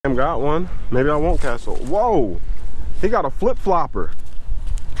Cam got one. Maybe I won't cast it. Whoa! He got a flip flopper.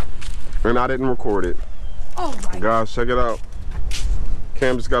 And I didn't record it. Oh my. Guys, check it out.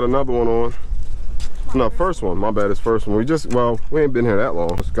 Cam just got another one on. No, first one. My bad, it's first one. We ain't been here that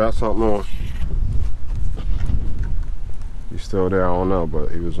long. Just got something on. He's still there, I don't know, but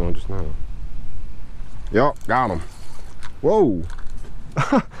he was on just now. Yup, got him. Whoa.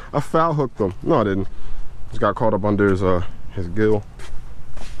 I foul hooked him. No, I didn't. Just got caught up under his gill.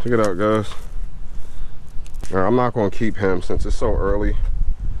 Check it out, guys. All right, I'm not gonna keep him since it's so early.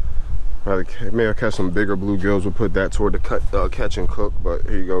 Maybe I'll catch some bigger bluegills. We'll put that toward the catch and cook, but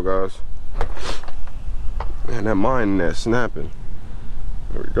here you go, guys. Man, that mine in there snapping.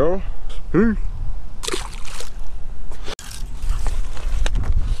 There we go. Peace.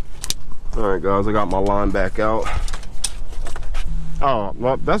 All right, guys, I got my line back out. Oh,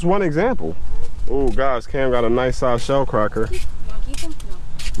 well, that's one example. Oh, guys, Cam got a nice size shell cracker. You wanna keep him? No.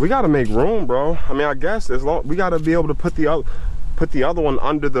 We gotta make room, bro. I mean, I guess as long we gotta be able to put the other one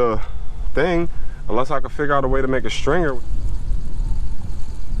under the thing, unless I can figure out a way to make a stringer.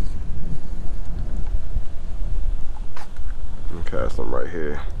 Cast them right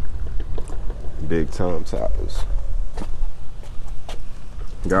here. Big time toppers.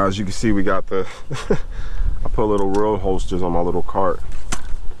 Guys, you can see we got the I put little reel holsters on my little cart.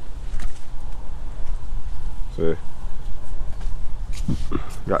 See?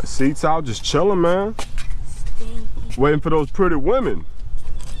 Got seats out, just chilling, man. Stinky. Waiting for those pretty women.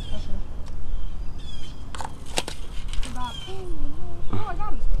 Oh, I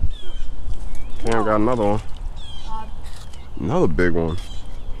got him. Cam got another one. Another big one.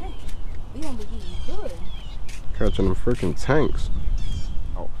 Hey, we gonna be eating good. Catching them freaking tanks.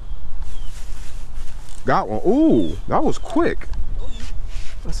 Oh. Got one. Ooh, that was quick.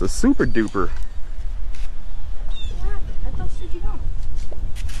 That's a super duper. What happened? I thought you said you got him.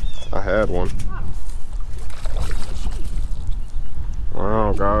 I had one.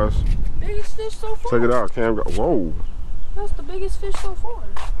 Wow, guys. Biggest fish so far. Check it out, Cam. Whoa. That's the biggest fish so far.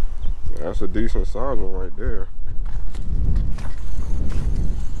 That's a decent size one right there.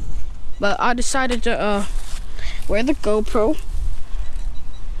 But I decided to wear the GoPro.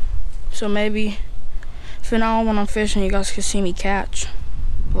 So maybe from now on when I'm fishing, you guys can see me catch.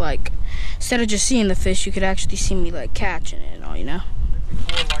 Like, instead of just seeing the fish, you could actually see me like catching it and all, you know?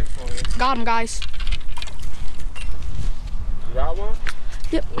 Got him, guys. You got one?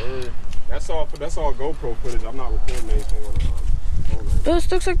 Yep. That's all GoPro footage. I'm not recording anything on the phone.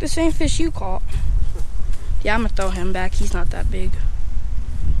 This looks like the same fish you caught. Yeah, I'm gonna throw him back. He's not that big.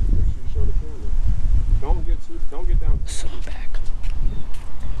 Don't get down. So I'm back.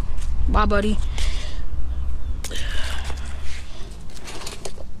 Bye, buddy.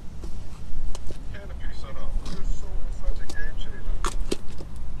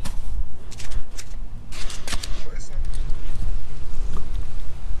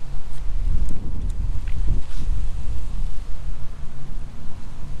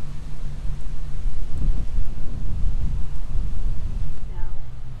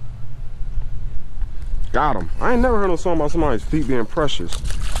 Got him. I ain't never heard no song about somebody's feet being precious.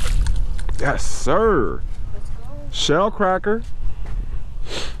 Yes, sir. Let's go. Shell cracker.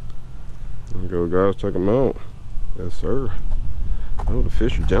 There you go, guys. Check them out. Yes, sir. Oh, the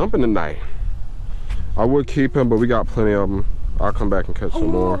fish are jumping tonight. I would keep him, but we got plenty of them. I'll come back and catch some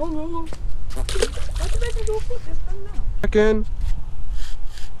more. Back in.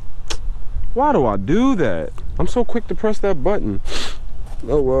 Why do I do that? I'm so quick to press that button.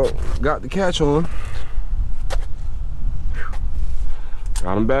 Oh well, got the catch on.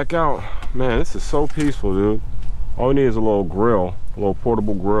 Got him back out. Man, this is so peaceful, dude. All we need is a little grill, a little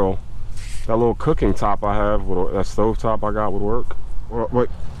portable grill. That little cooking top I have, that stove top I got would work. Wait,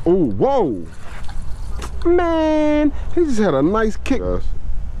 ooh, whoa! Man, he just had a nice kick. Oh,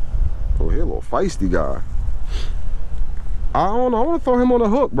 he's a little feisty guy. I don't know, I want to throw him on a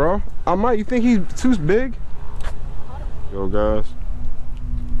hook, bro. I might, you think he's too big? Yo, guys.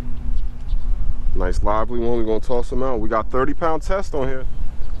 Nice lively one, we're gonna toss him out. We got 30-pound test on here.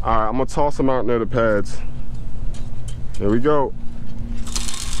 All right, I'm gonna toss him out near the pads. There we go.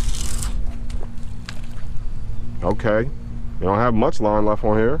 Okay, we don't have much line left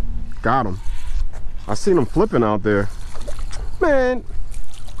on here. Got him. I seen him flipping out there. Man,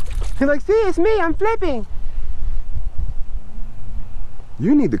 he's like, see, it's me, I'm flipping.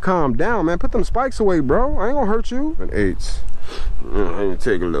 You need to calm down, man. Put them spikes away, bro. I ain't gonna hurt you. An 8s. I'm gonna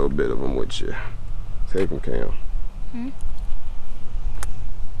take a little bit of them with you. Take them, Cam.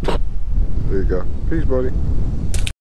 There you go. Peace, buddy.